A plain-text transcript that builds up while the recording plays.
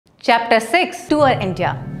Chapter 6, Tour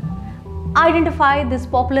India. Identify these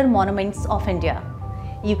popular monuments of India.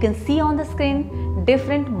 You can see on the screen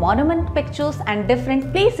different monument pictures and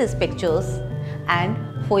different places pictures. And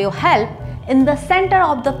for your help, in the center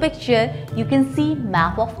of the picture, you can see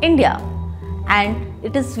map of India. And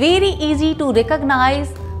it is very easy to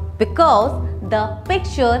recognize because the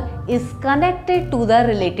picture is connected to the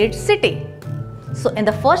related city. So in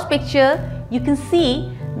the first picture, you can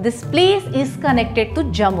see this place is connected to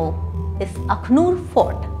Jammu. It's Akhnur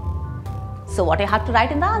Fort. So what you have to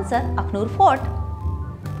write in the answer? Akhnur Fort.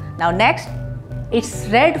 Now next, it's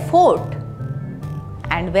Red Fort.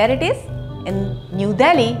 And where it is? In New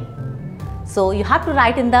Delhi. So you have to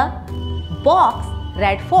write in the box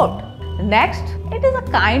Red Fort. Next, it is a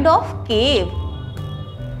kind of cave.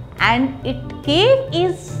 And cave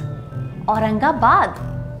is Aurangabad.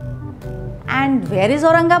 And where is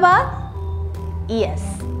Aurangabad? Yes,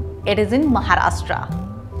 it is in Maharashtra.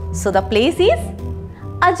 So the place is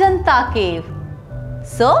Ajanta Cave.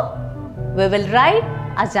 So we will write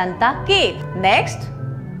Ajanta Cave. Next,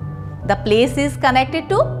 the place is connected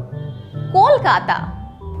to Kolkata.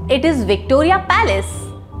 It is Victoria Palace.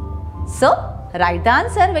 So write the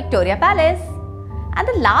answer Victoria Palace. And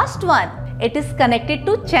the last one, it is connected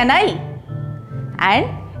to Chennai. And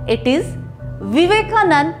it is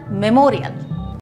Vivekanand Memorial.